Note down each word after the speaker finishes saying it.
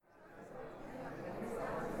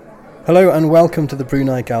Hello and welcome to the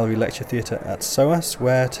Brunei Gallery Lecture Theatre at SOAS,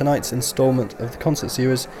 where tonight's instalment of the concert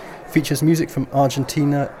series features music from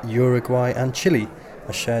Argentina, Uruguay and Chile,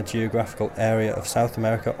 a shared geographical area of South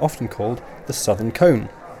America often called the Southern Cone.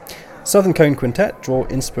 Southern Cone Quintet draw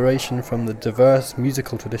inspiration from the diverse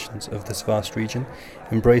musical traditions of this vast region,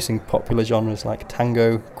 embracing popular genres like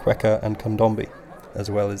tango, cueca and candombe, as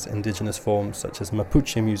well as indigenous forms such as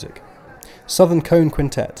Mapuche music. Southern Cone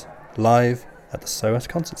Quintet, live at the SOAS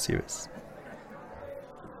concert series.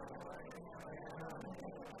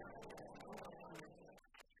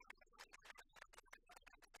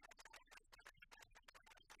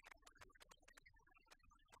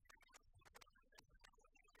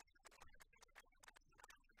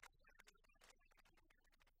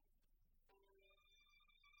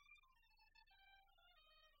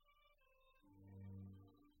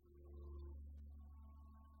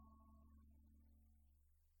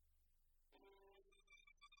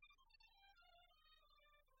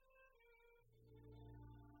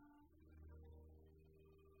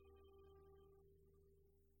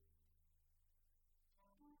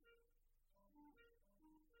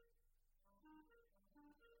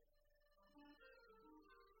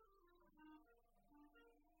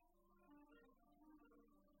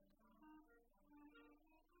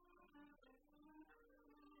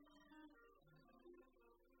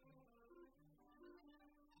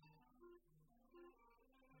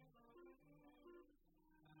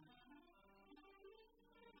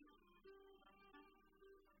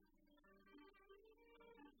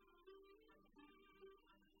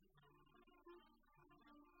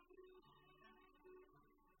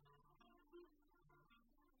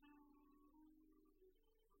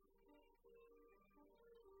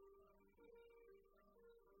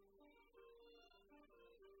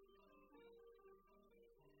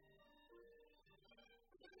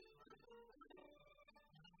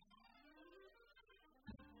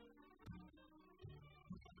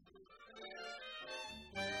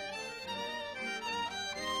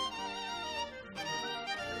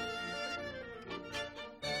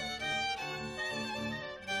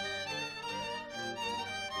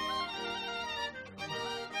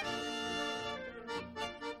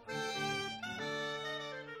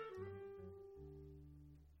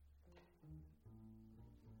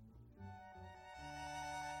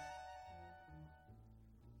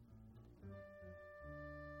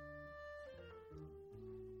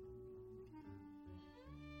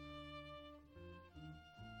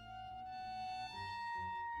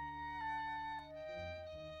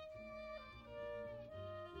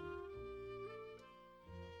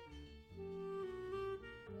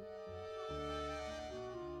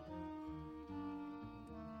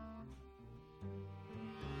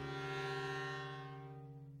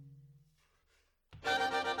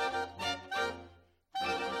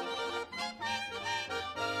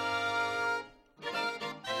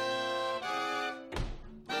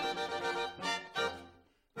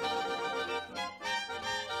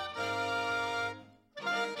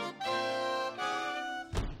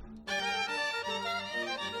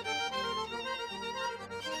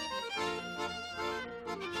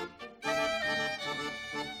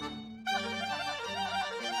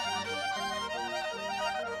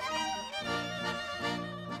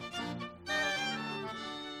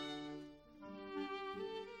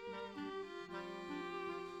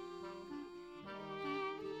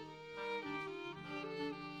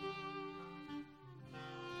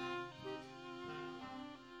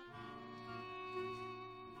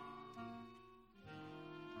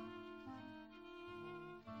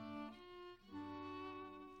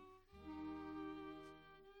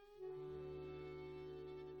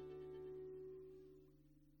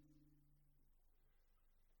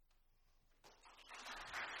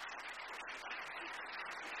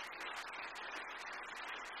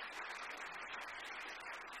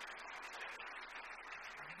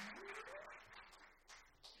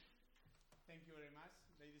 Thank you very much,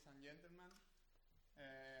 ladies and gentlemen.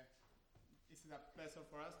 It's a pleasure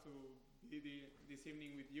for us to be this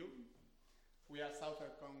evening with you. We are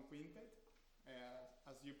Southern Cone Quintet,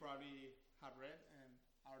 as you probably have read, and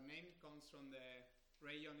our name comes from the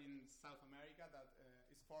region in South America that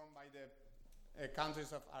is formed by the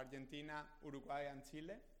countries of Argentina, Uruguay, and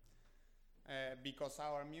Chile, because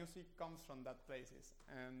our music comes from that places.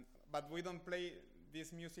 But we don't play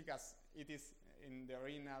this music as it is in the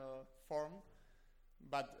original form,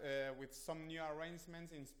 but with some new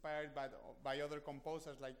arrangements inspired by other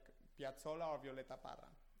composers like Piazzolla or Violeta Parra.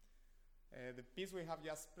 The piece we have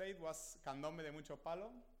just played was Candombe de Mucho Palo,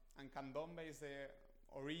 and Candombe is the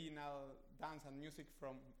original dance and music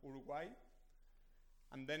from Uruguay.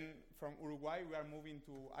 And then from Uruguay, we are moving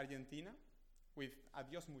to Argentina with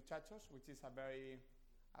Adios Muchachos, which is a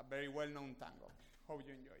very well-known tango. Hope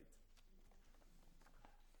you enjoy it.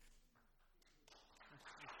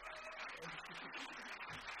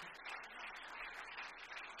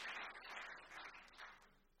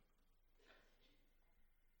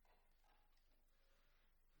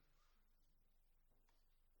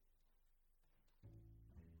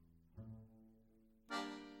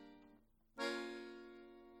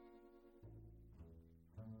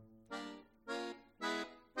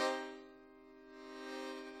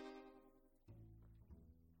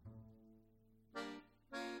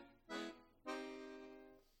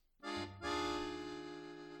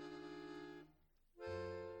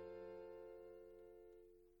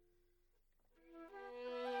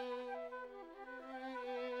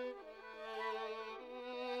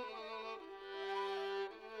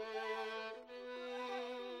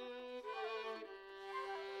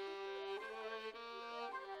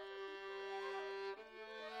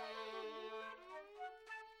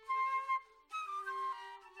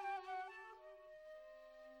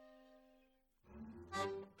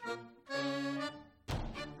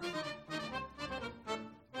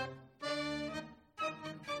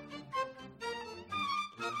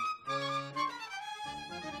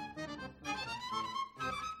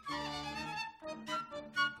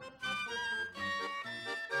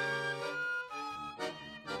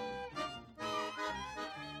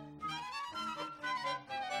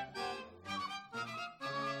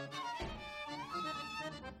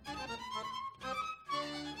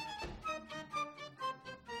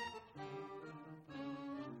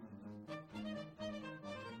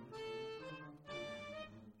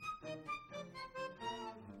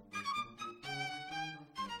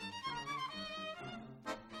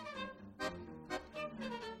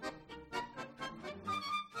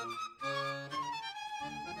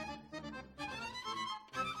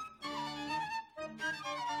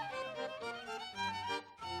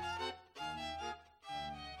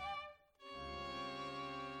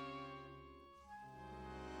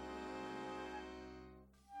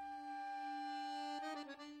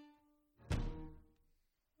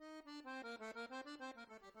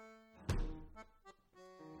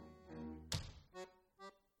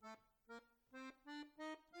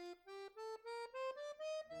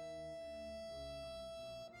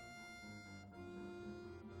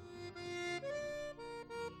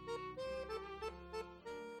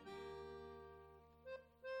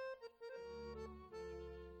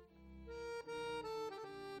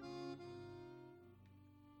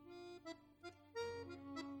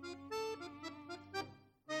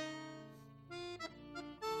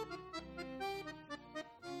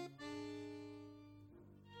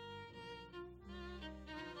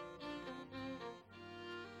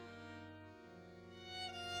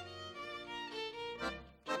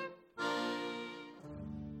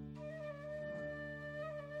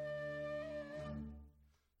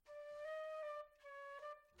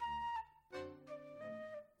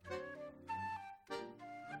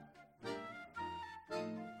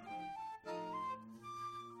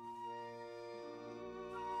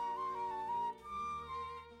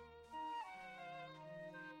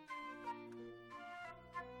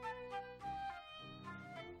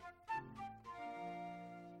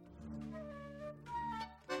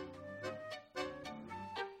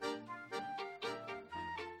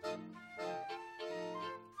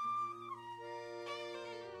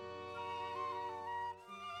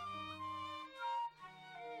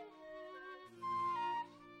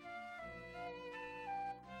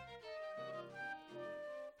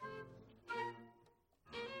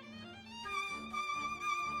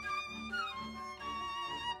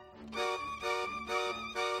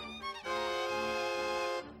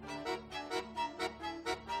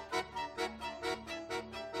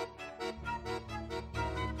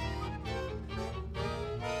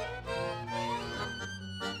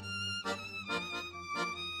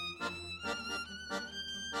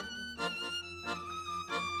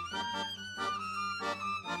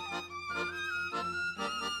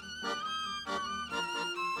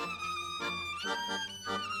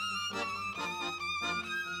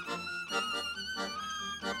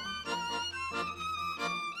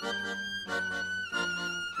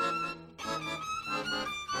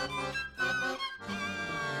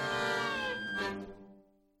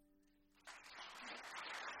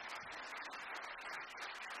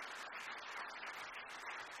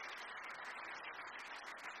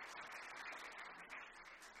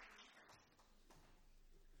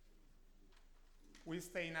 We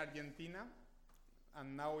stay in Argentina,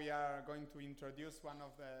 and now we are going to introduce one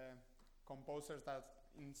of the composers that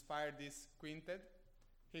inspired this quintet.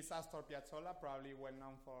 He's Astor Piazzolla, probably well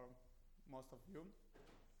known for most of you.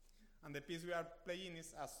 And the piece we are playing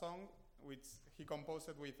is a song which he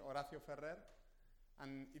composed with Horacio Ferrer,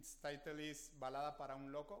 and its title is Balada para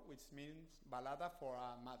un Loco, which means balada for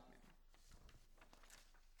a madman.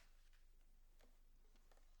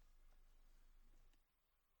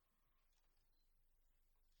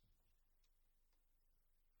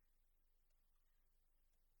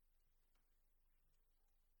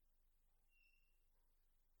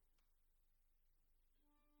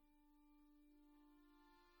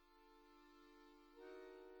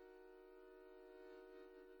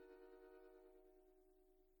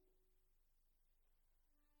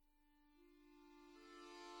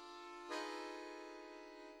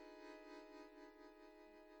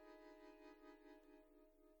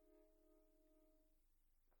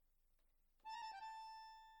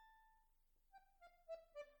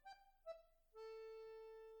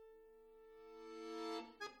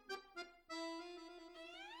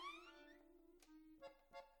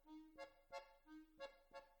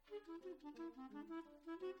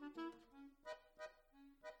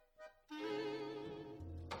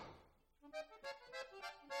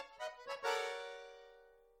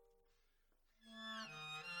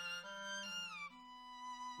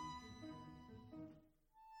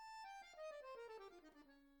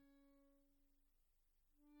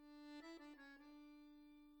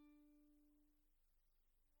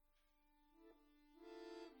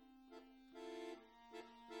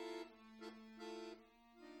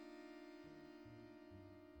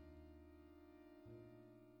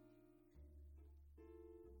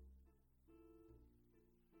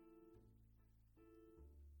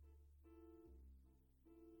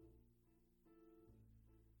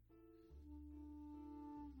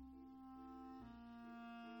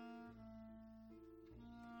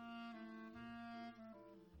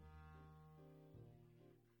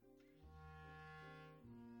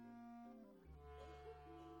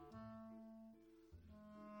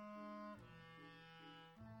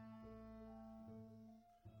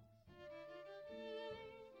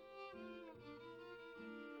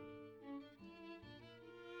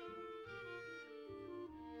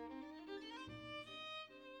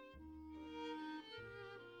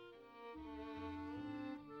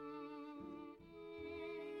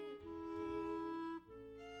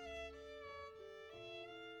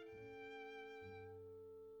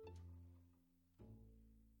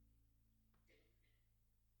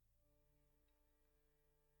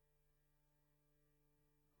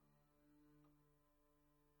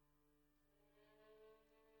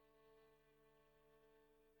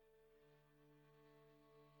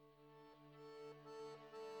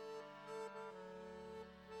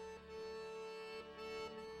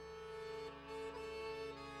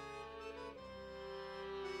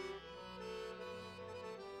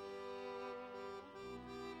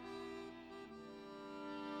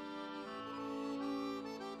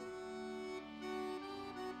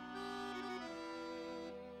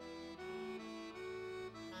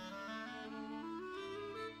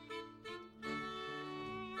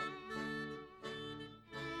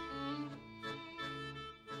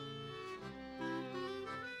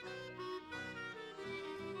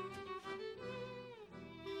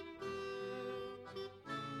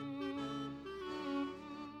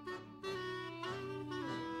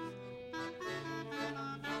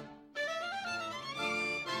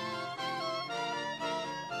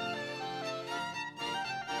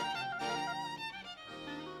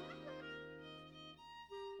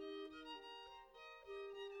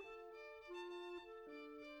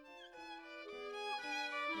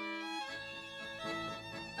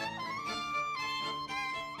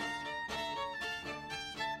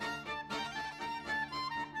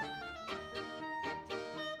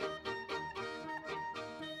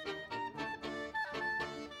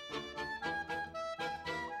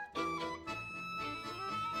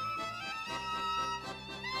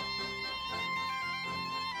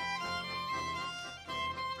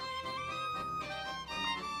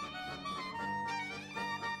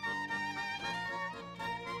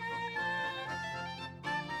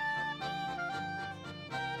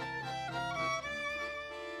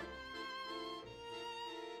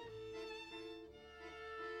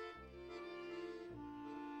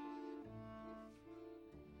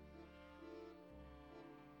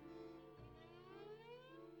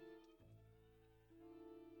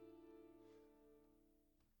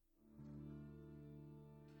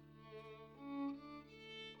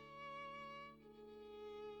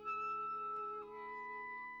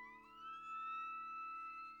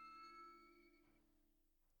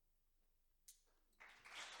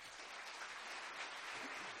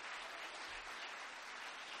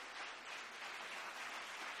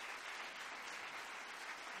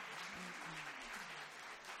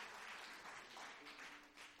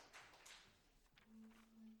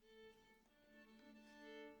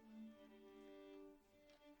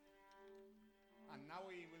 And now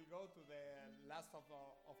we will go to the last of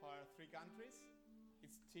our three countries.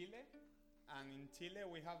 It's Chile. And in Chile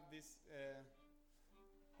we have this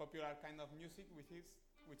popular kind of music which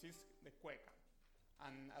is the cueca.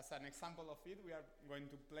 And as an example of it, we are going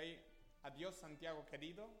to play Adiós Santiago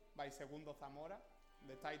Querido by Segundo Zamora.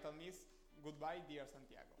 The title is Goodbye Dear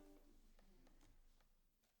Santiago.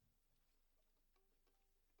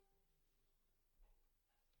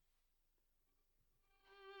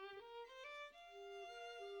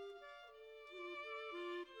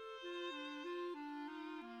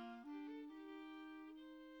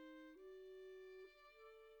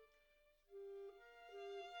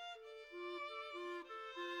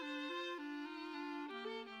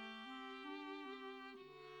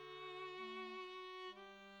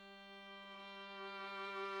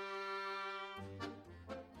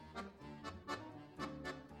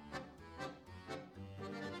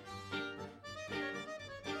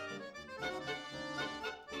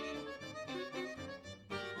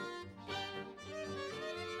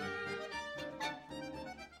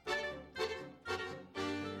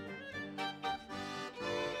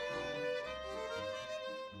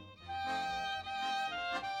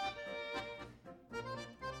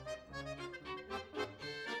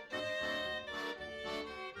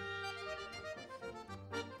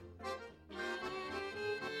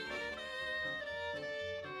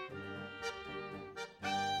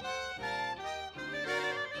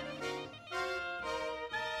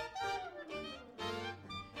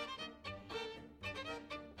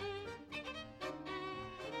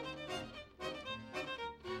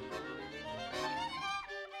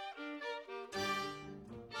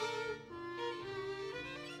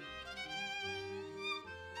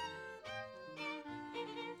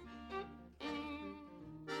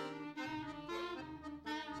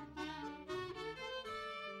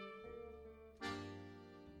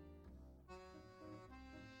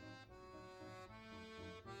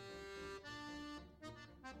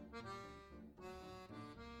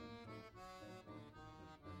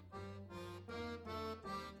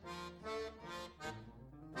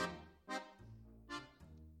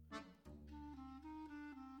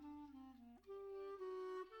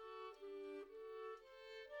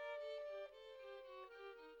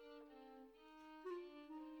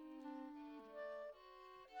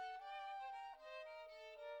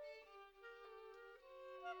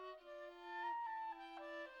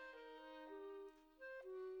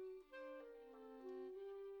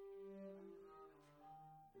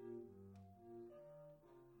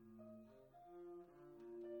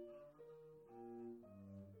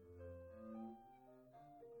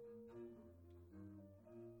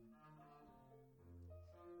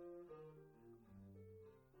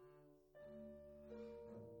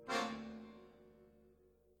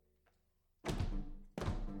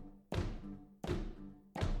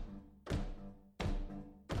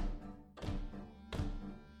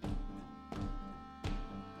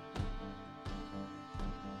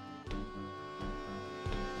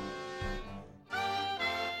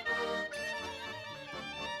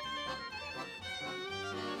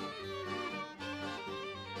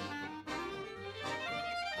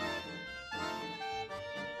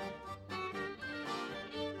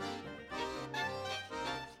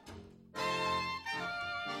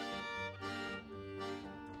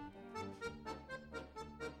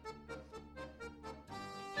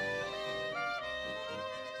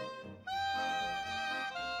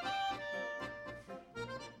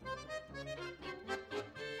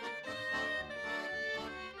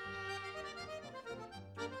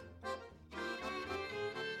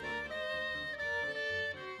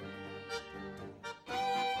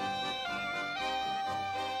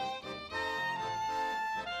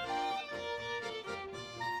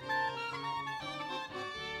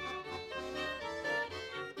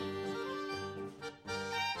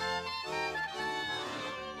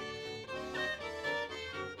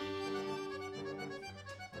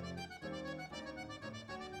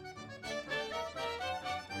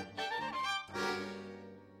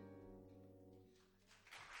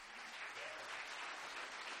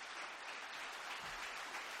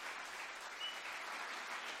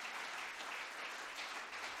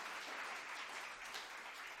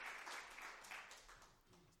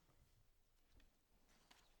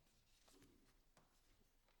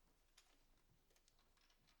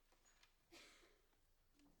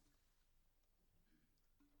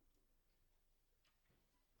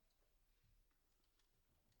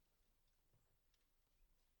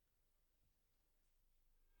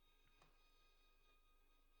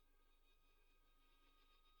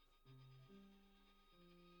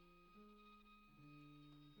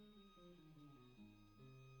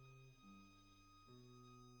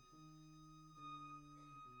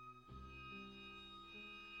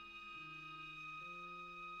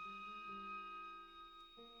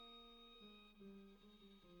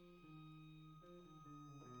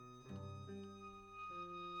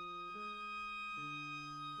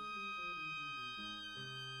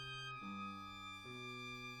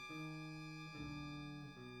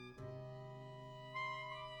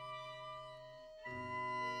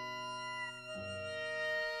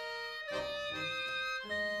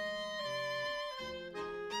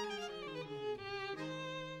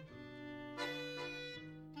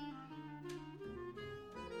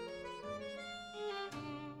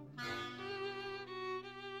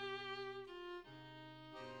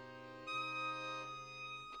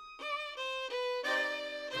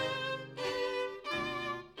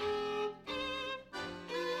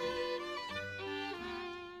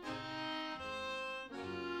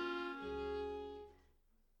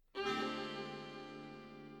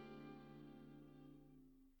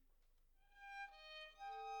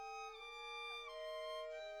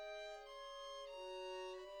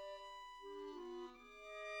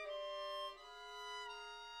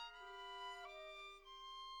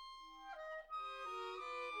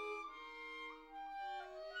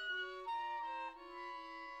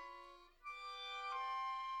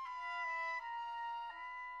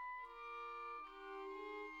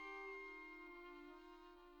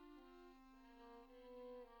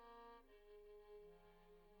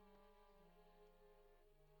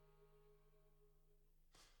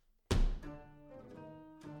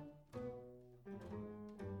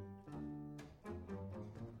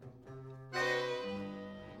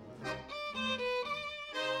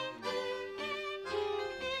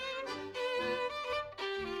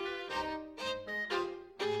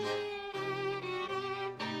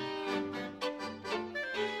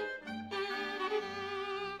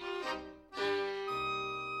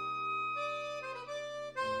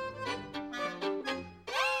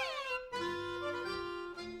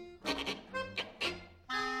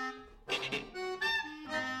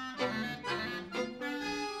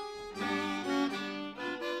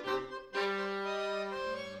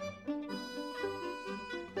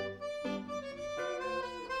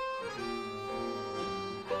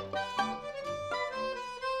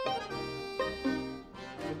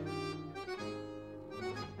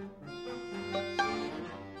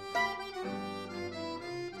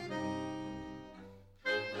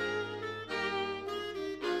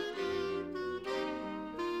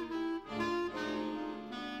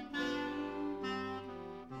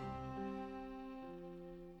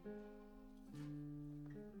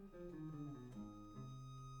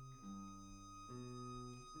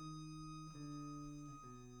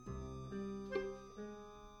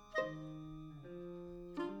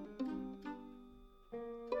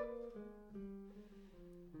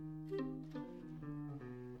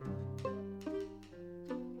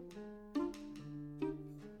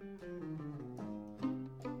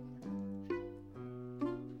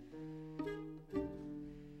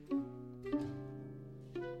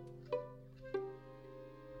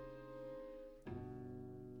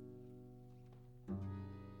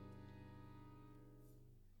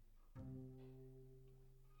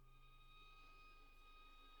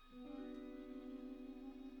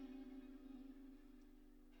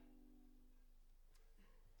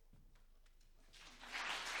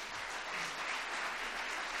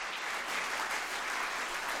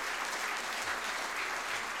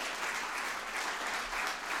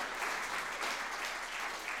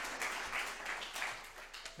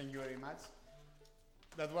 Thank you very much.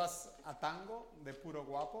 That was a tango, de Puro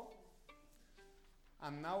Guapo.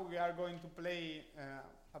 And now we are going to play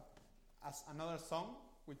as another song,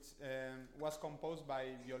 which was composed by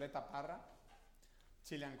Violeta Parra,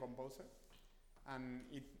 Chilean composer. And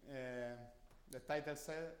the title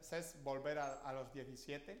says Volver a los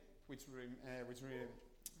 17, which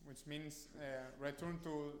means return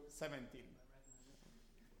to 17.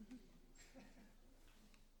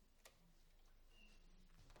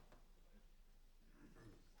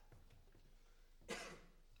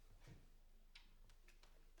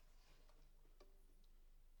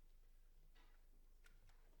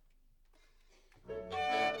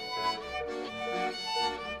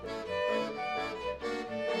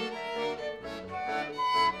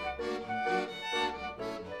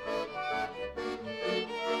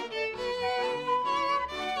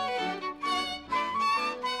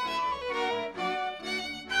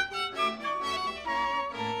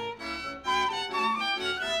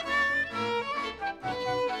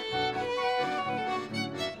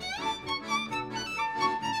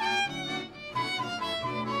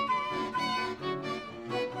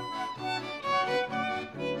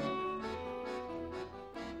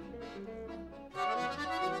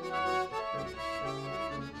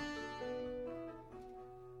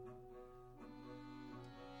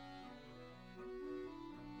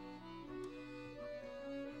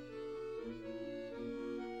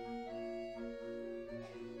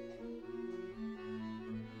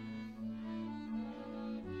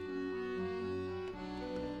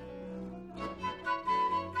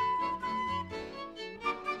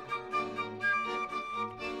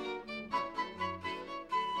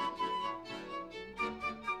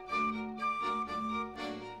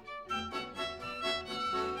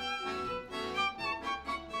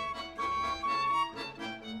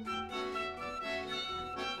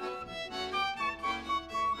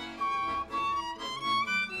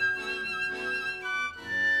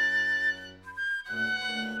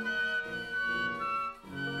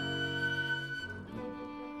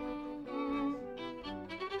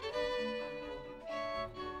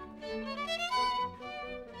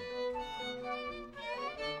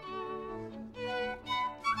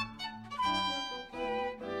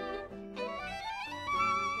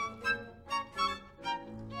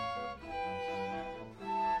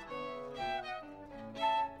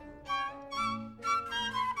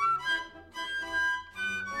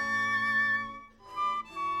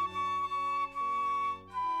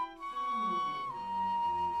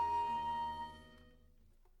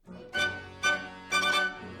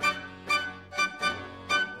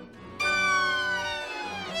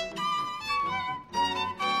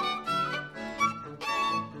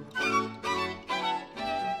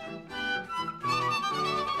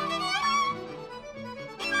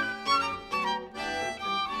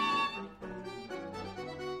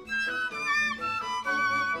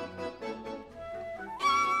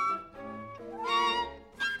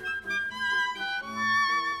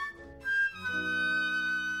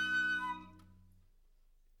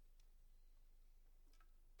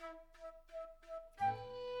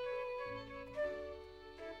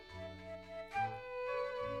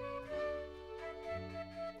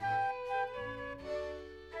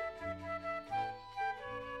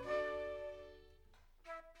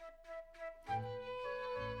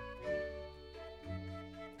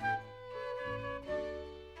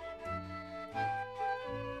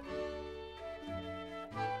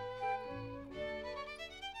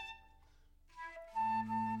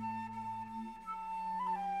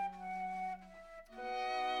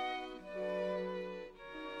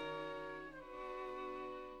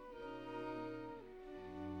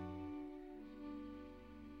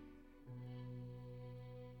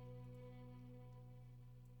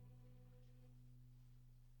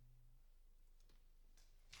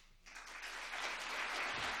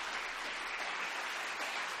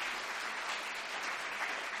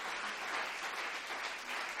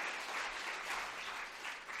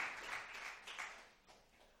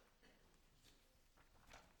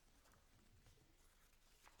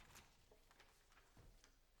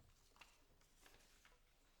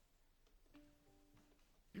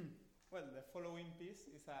 Well, the following piece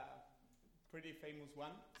is a pretty famous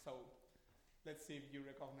one, so let's see if you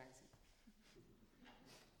recognize it.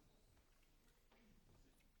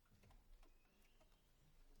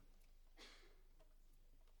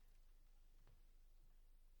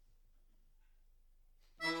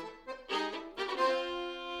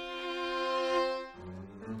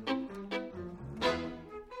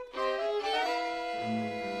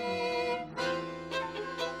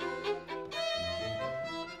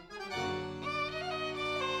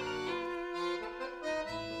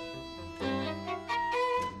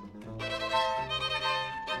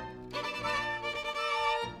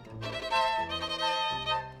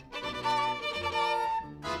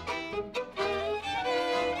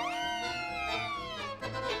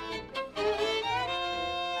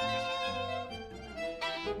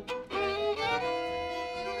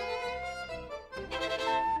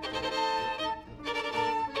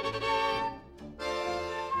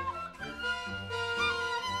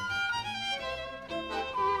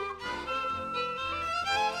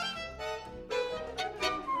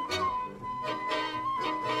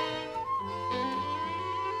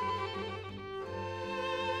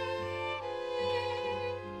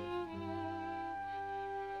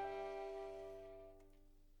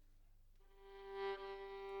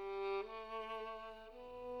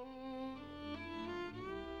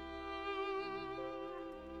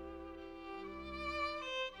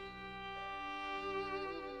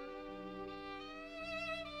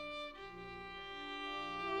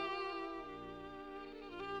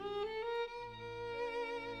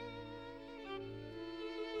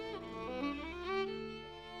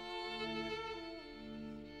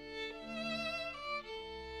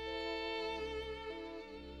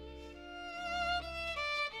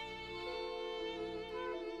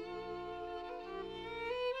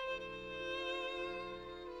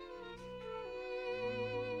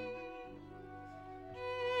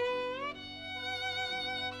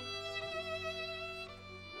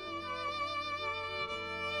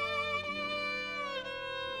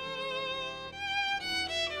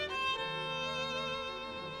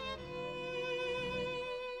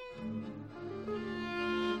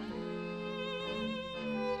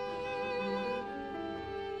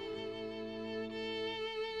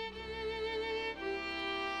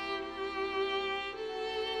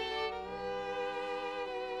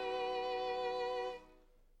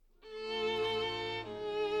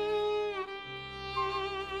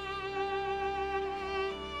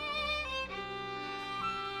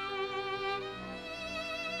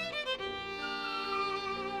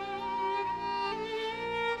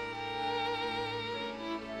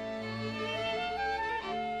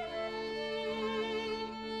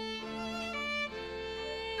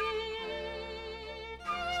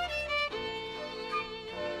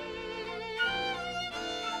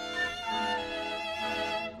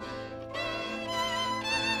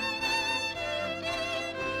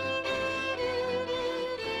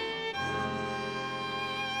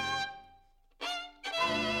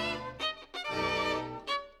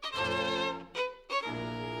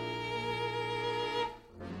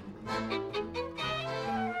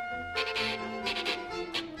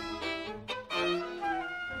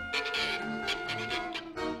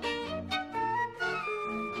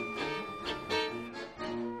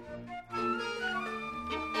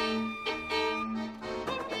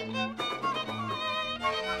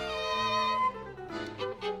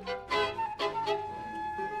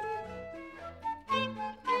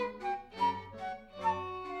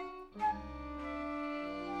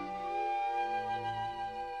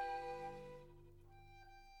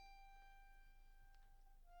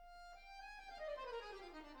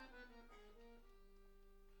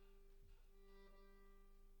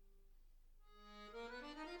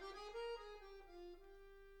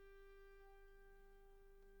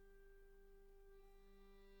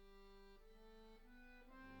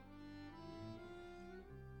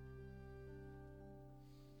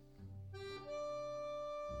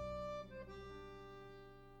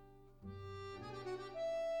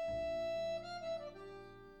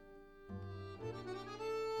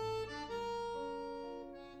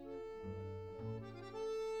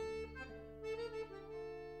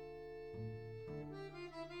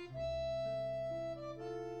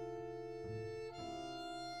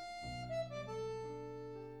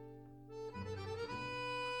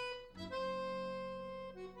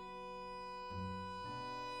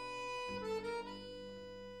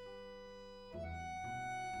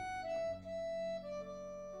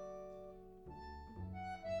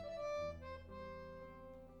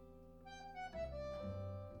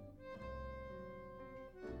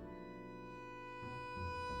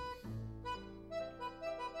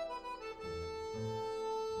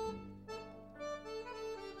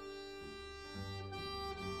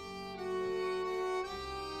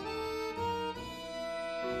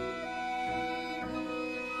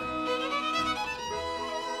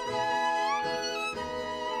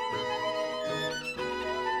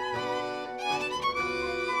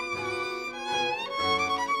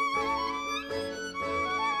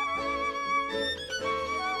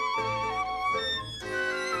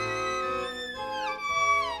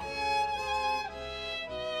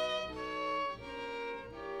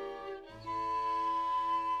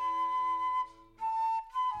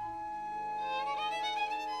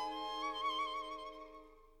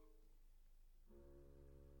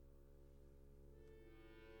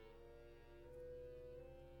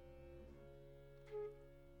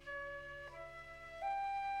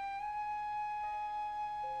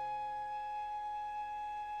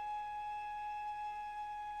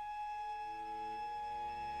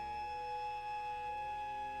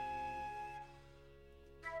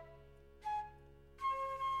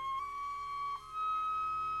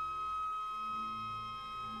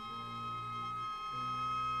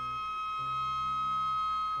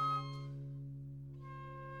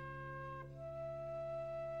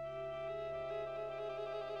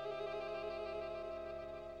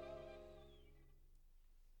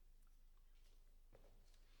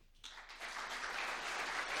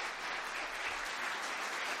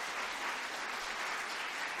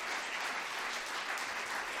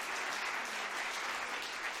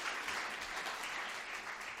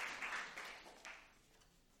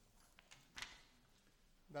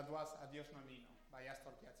 that was Adios Nonino by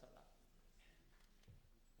Astor Piazzolla.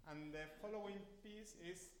 And the following piece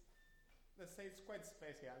is, let's say, it's quite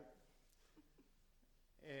special.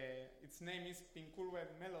 Its name is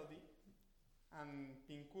Pinculve Melody, and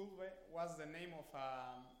Pinculve was the name of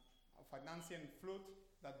an ancient flute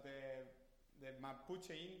that the Mapuche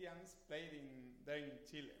Indians played there in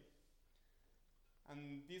Chile.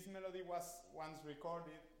 And this melody was once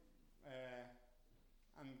recorded,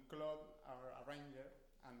 and Claude, our arranger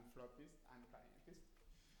and flautist and clarinetist,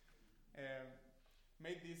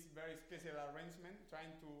 made this very special arrangement,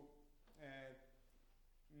 trying to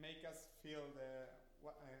make us feel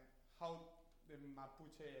how the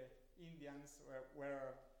Mapuche Indians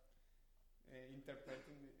were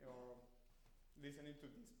interpreting or listening to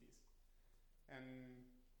this piece. And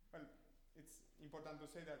well, it's important to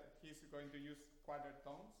say that he's going to use quarter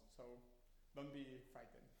tones, so don't be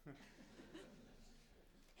frightened.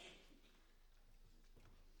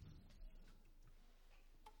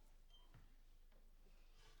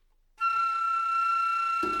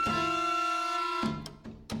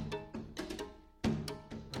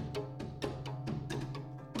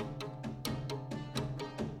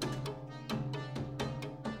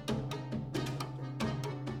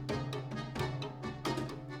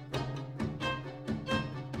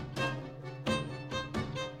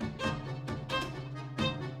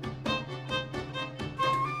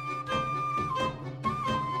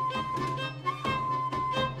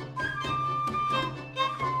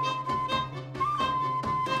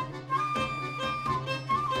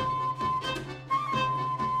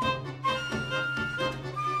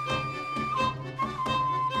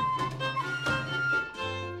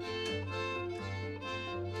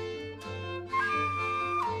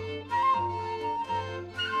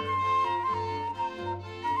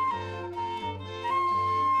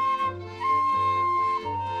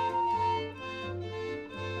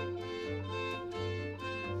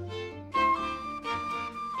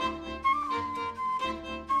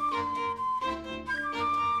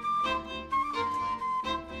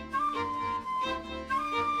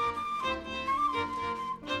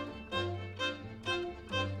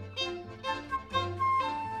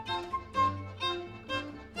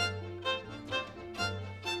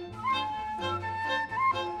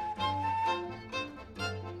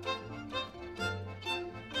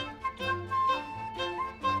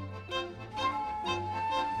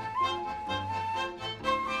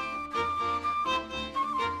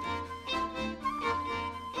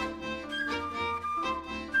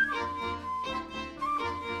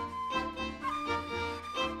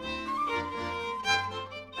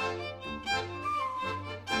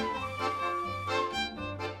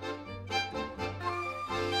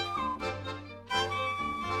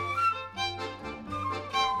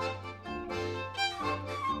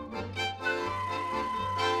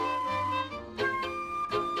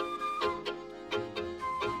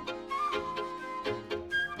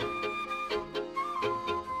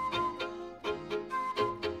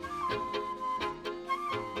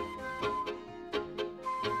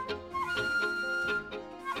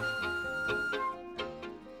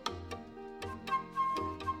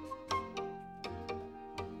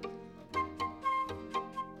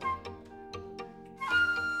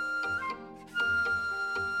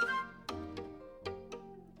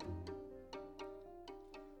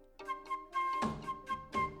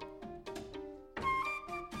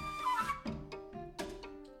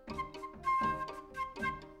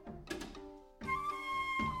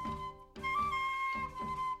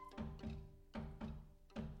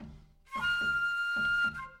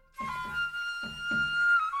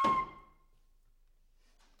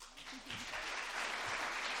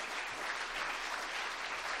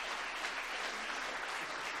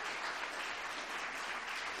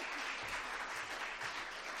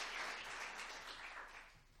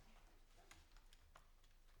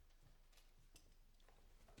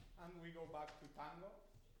 go back to tango,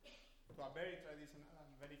 to a very traditional and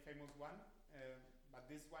very famous one, but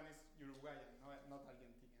this one is Uruguayan, not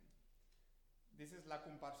Argentinian. This is La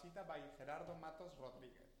Comparsita by Gerardo Matos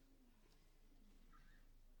Rodriguez.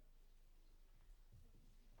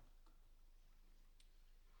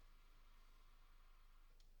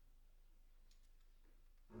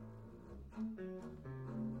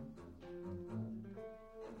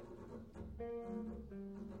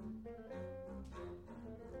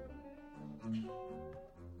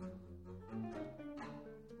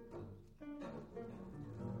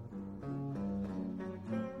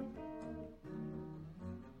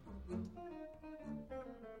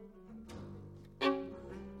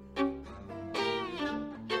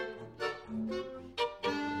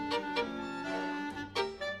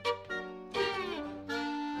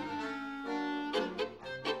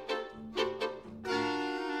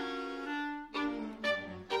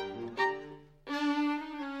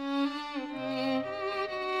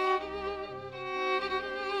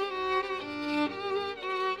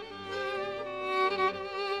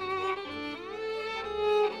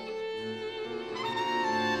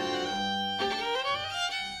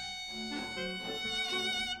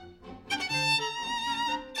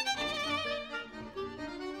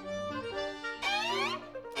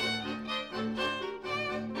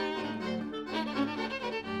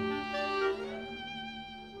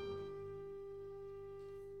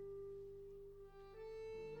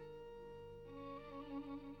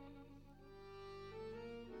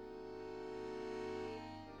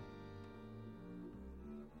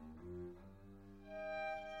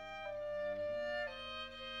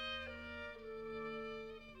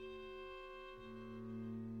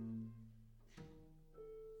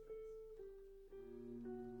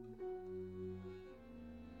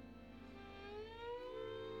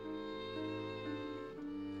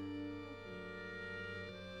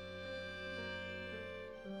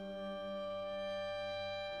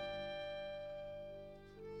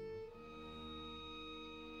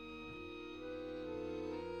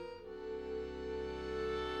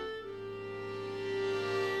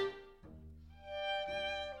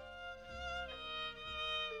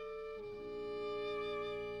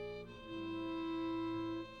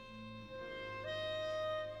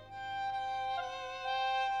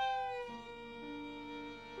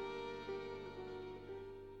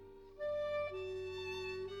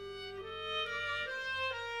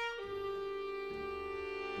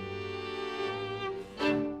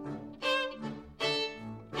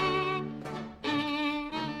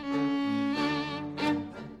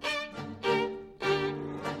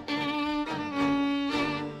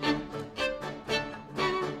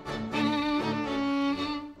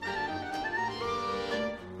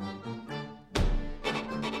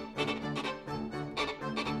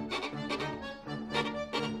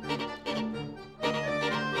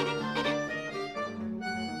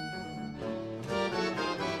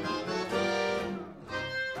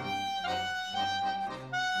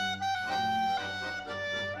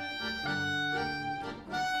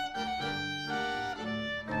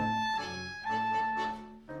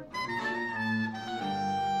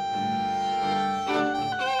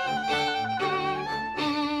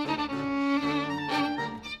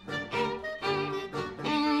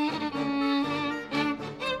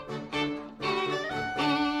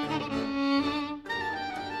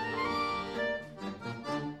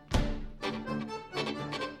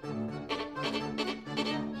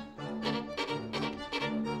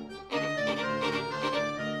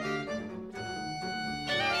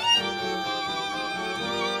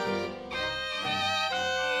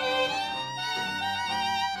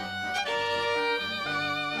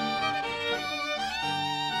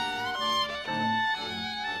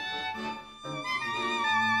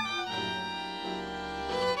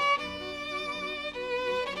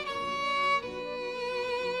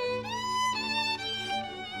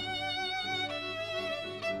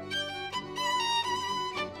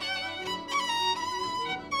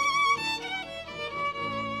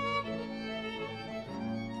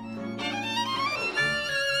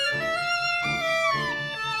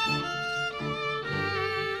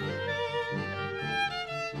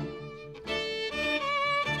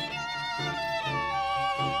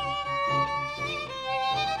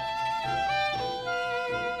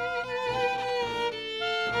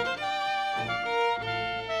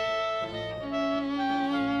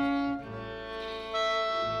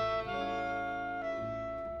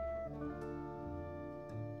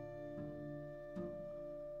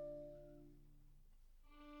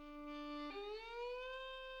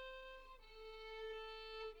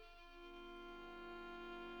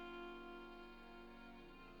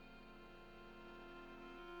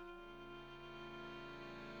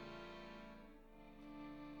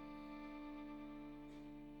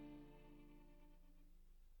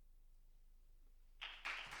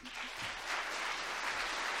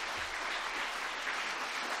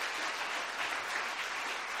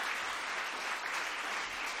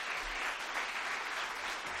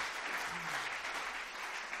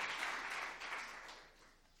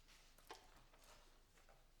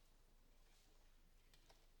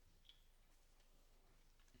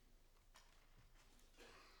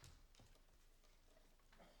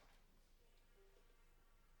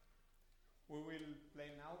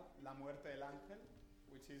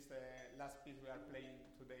 is the last piece we are playing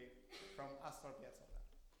today from Astor Piazzolla.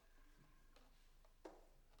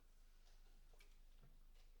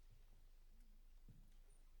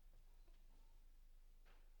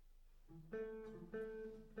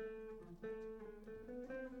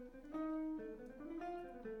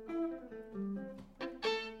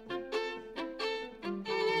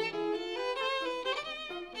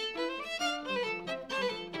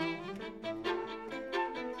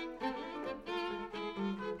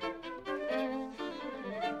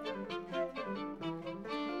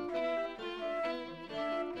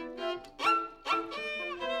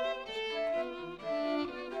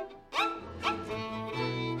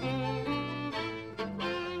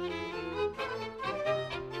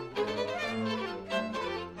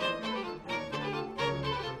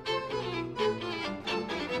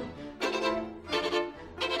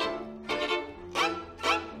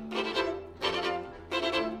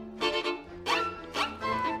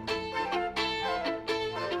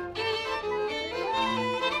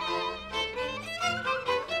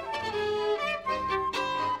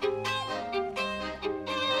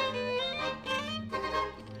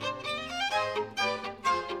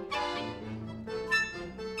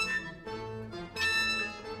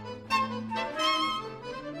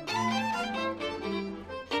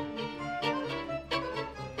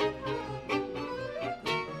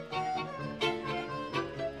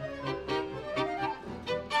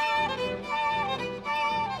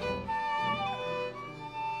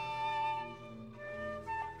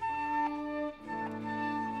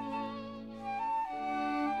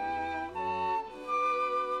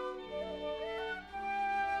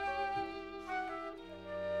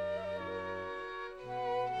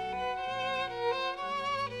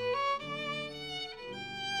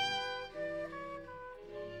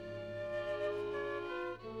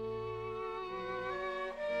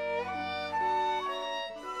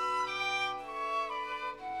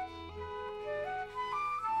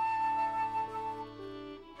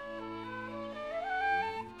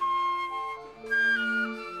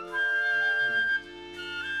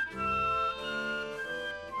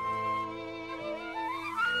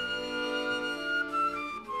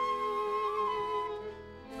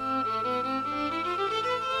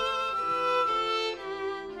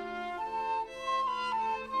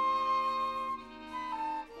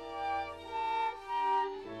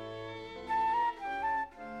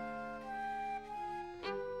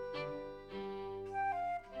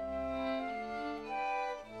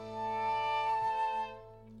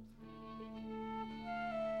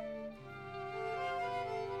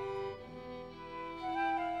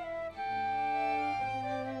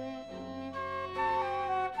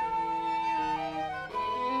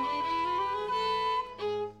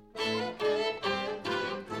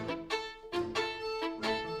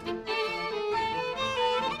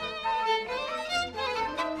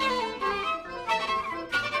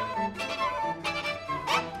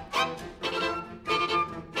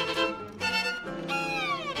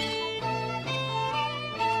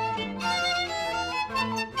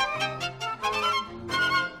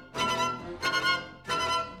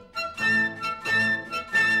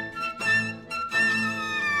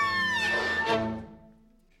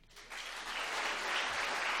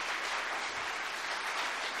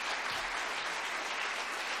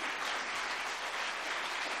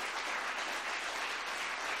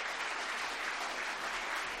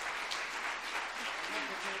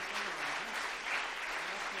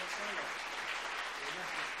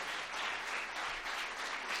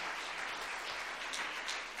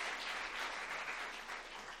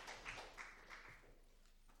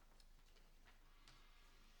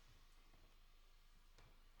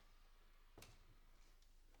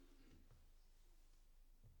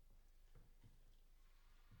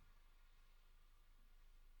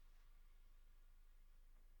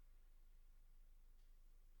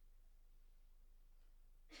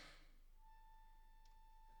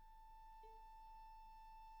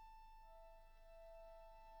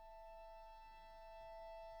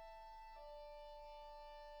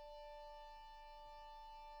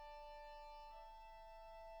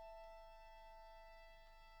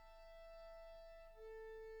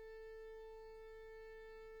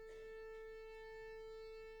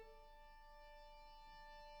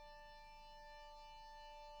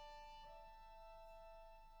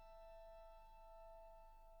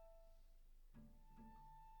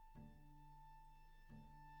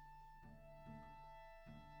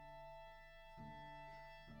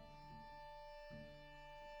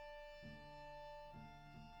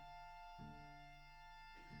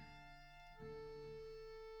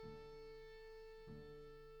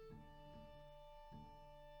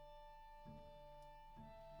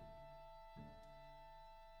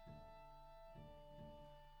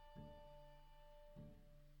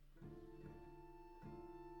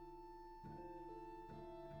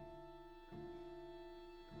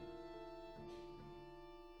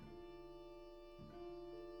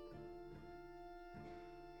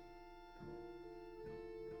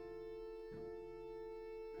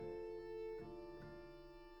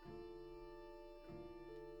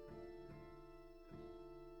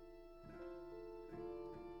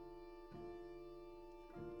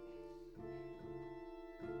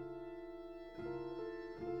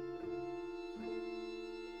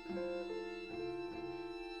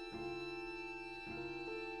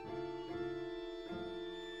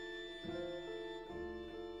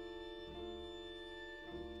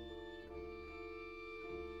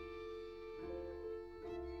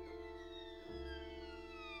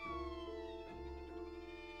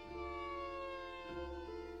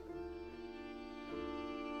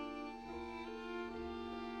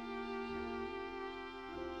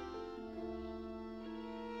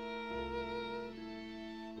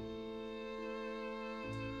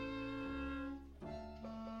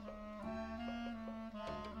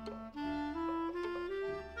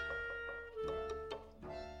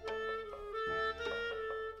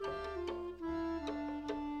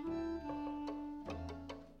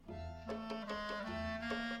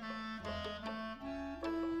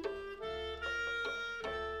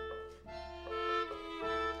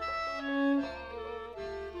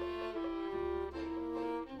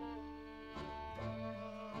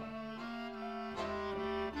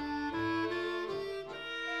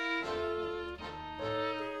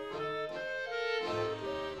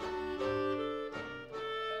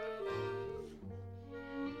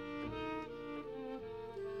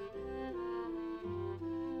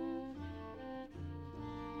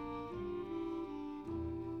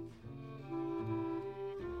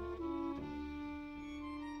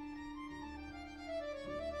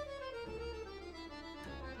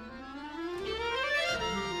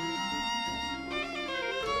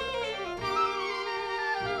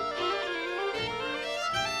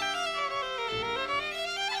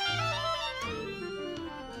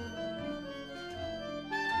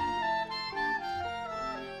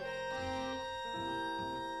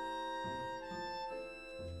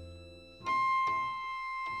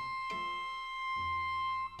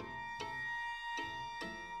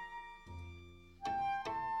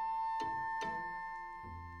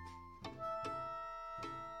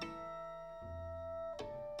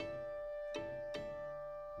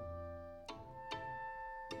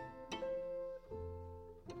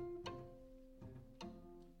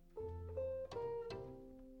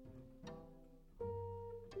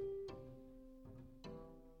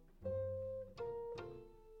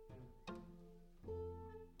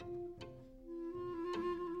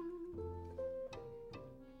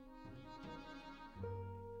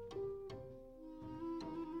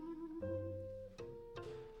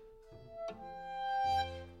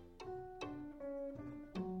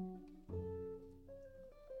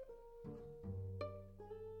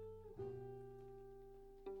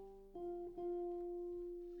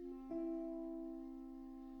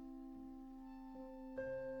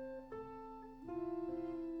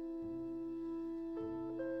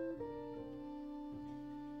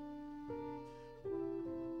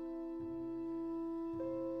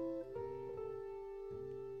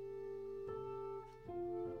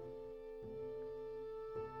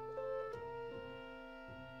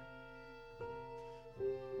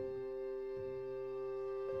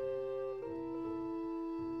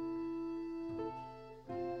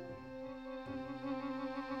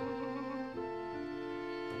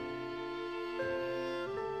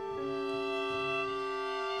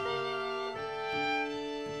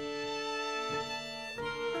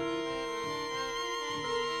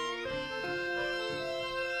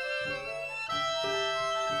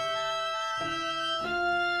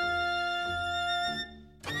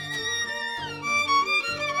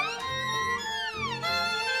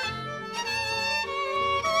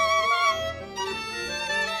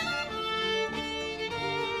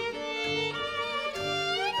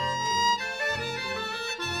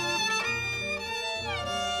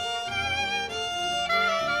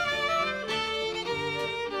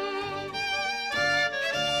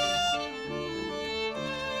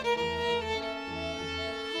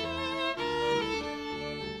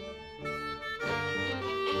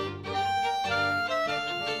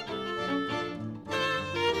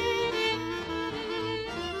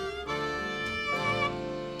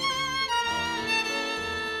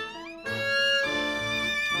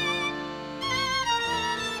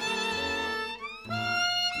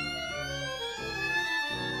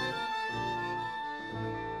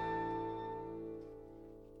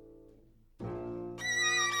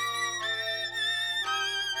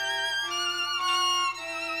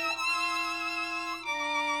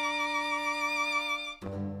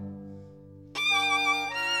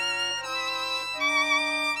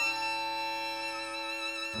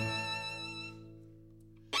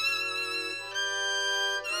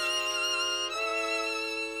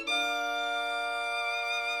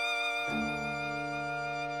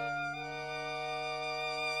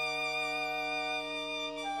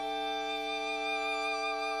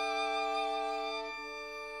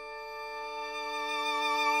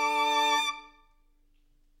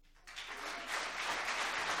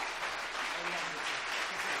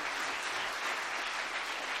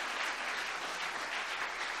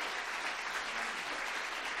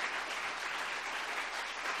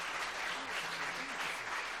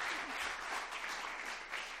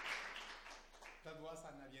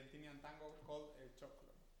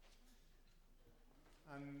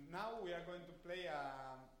 And now we are going to play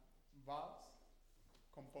a valse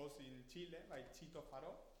composed in Chile by Chito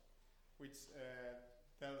Faro, which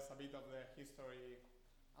tells a bit of the history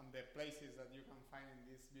and the places that you can find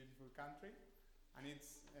in this beautiful country. And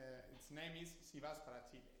its name is Si vas para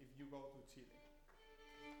Chile, if you go to Chile.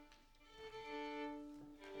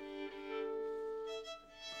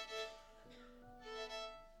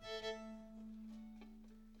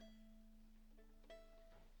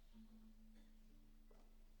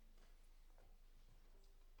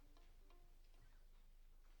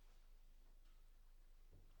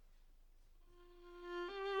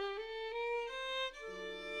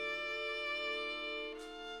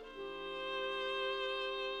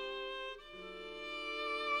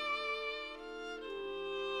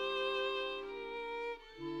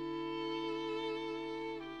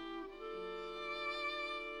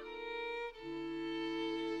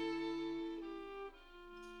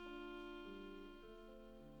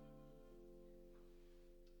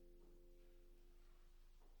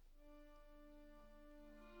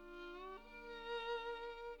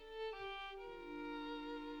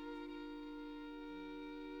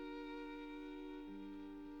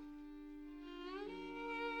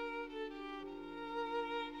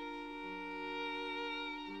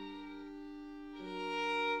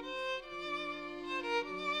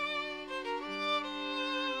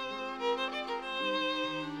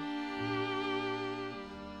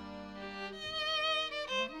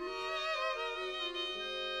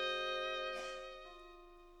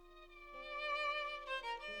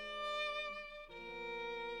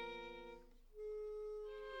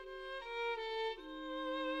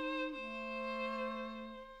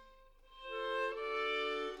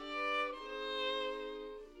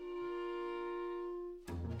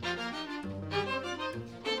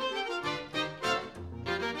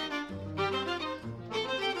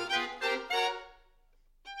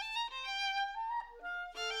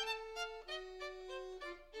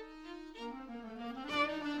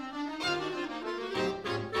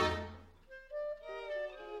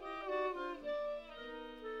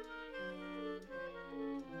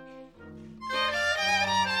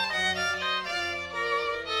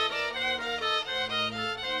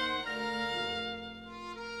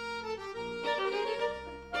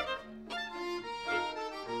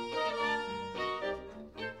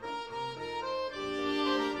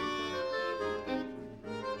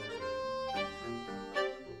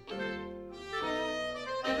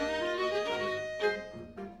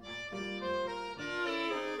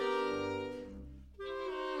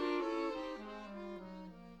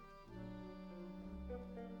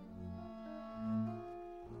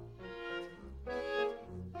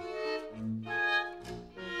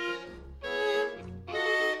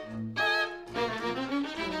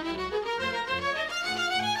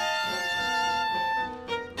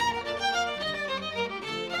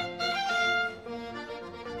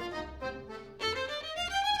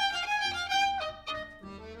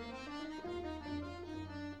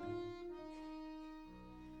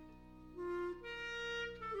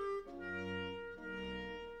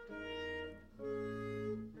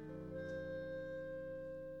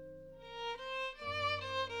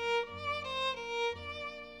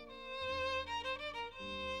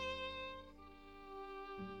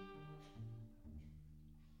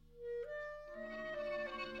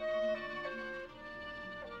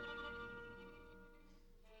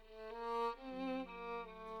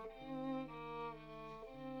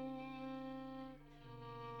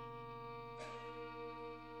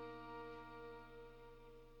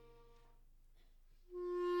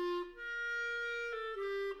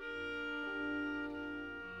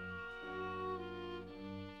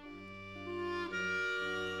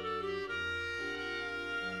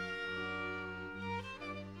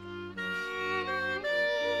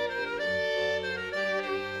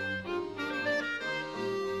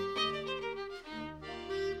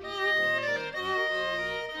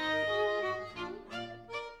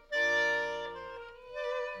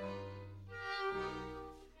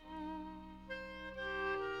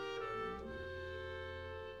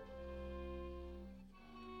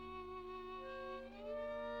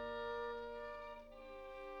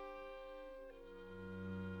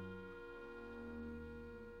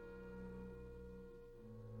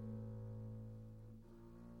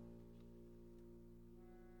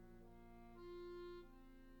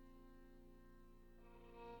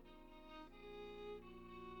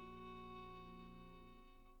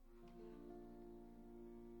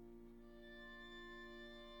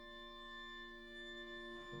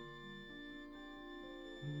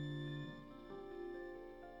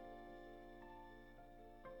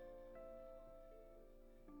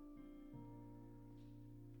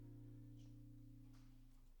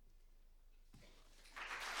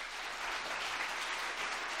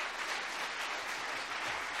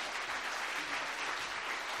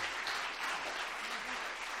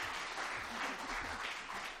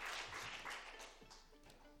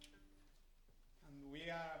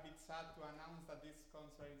 sad to announce that this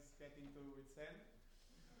concert is getting to its end.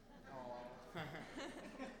 Oh.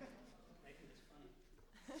 Making this funny.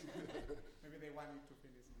 Maybe they want it to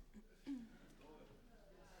finish. We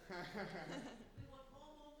want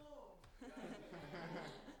more.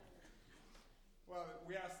 Well,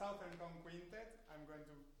 we are Southern Con Quintet. I'm going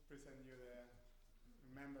to present you the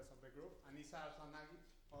members of the group. Anissa Arsanagi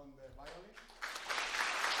on the violin.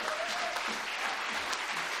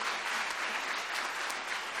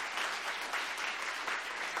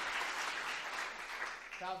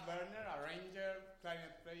 Tav Werner, arranger,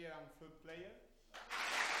 clarinet player and flute player.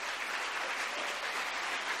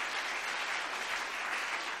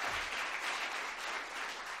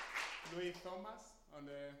 Louis Thomas on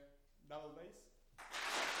the double bass.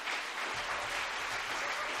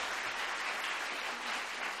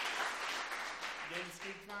 James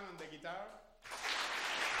Kitzman on the guitar.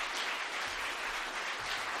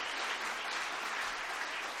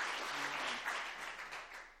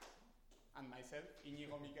 And myself,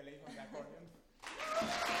 Íñigo Miquelez on the accordion.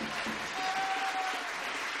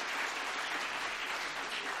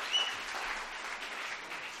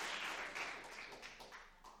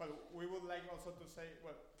 Well, we would like also to say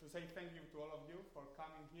thank you to all of you for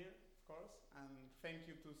coming here, of course, and thank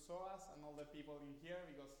you to SOAS and all the people in here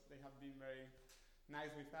because they have been very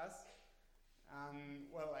nice with us. And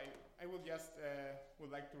well, I would just would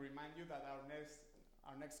like to remind you that our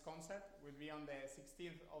next concert will be on the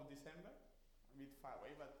 16th of December, a bit far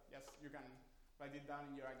away, but yes, you can write it down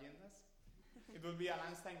in your agendas. It will be a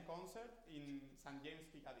lunchtime concert in St. James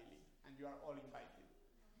Piccadilly, and you are all invited.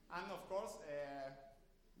 And of course,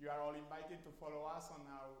 you are all invited to follow us on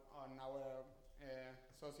our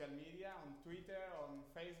social media, on Twitter, on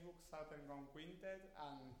Facebook, Southern Con Quintet,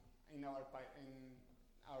 and in our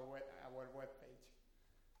webpage.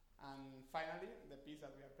 And finally, the piece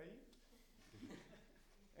that we are playing.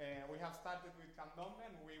 We have started with Candombe,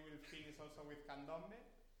 and we will finish also with Candombe.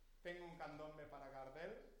 Tengo un Candombe para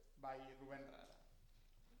Gardel by Rubén Rara.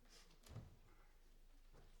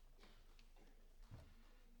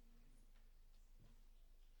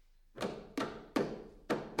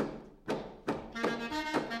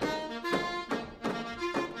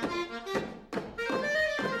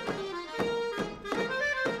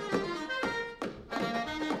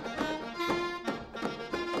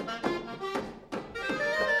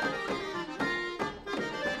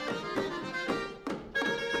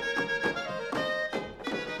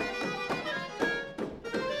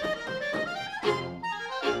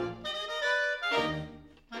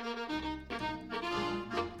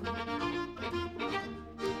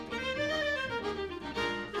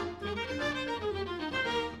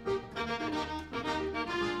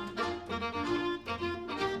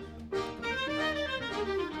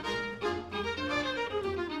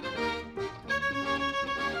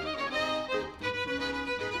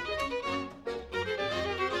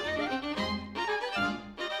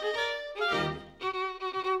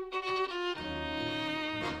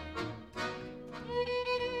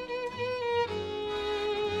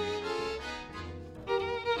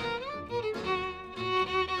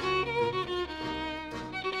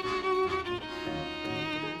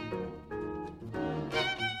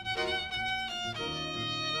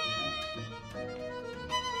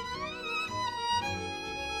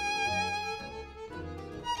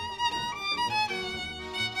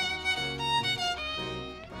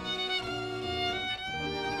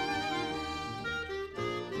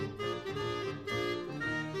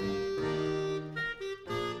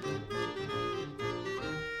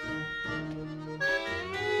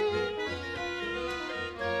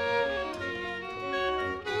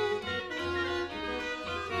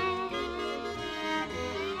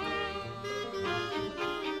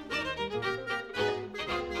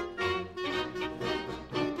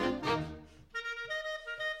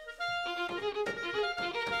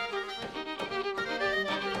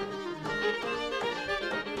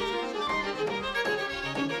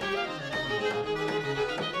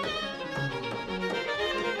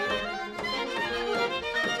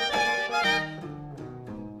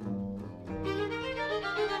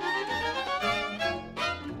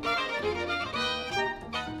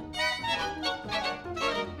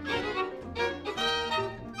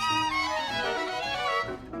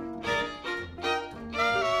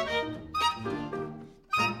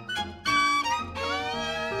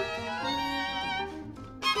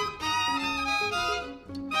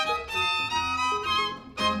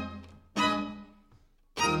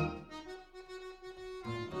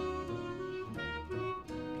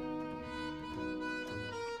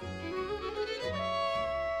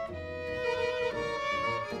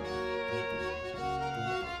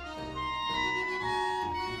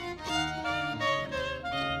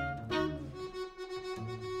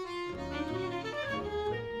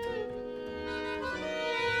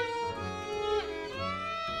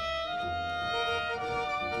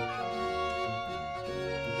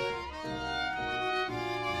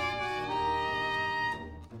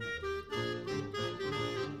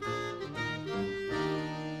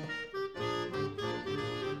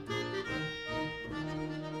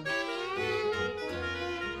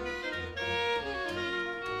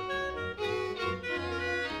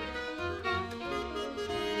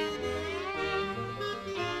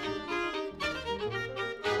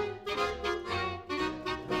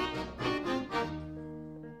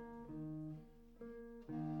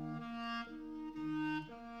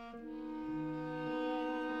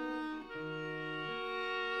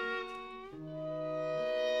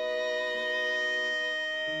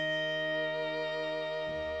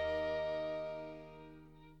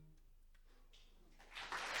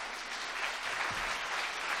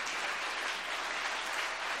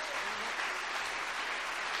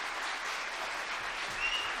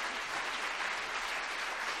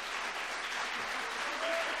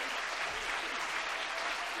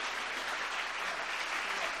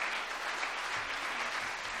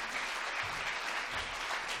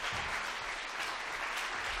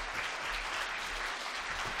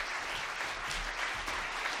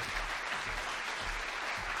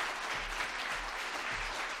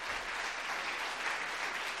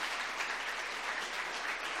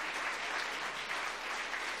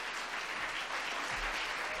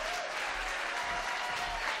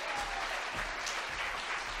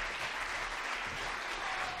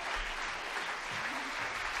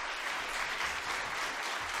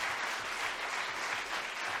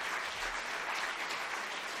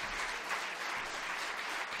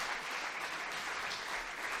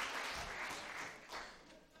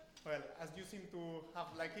 you seem to have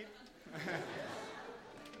liked it,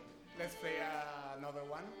 let's play another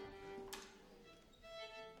one.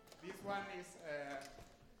 This one is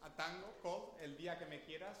a tango called El Día que Me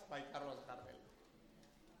Quieras by Carlos Gardel.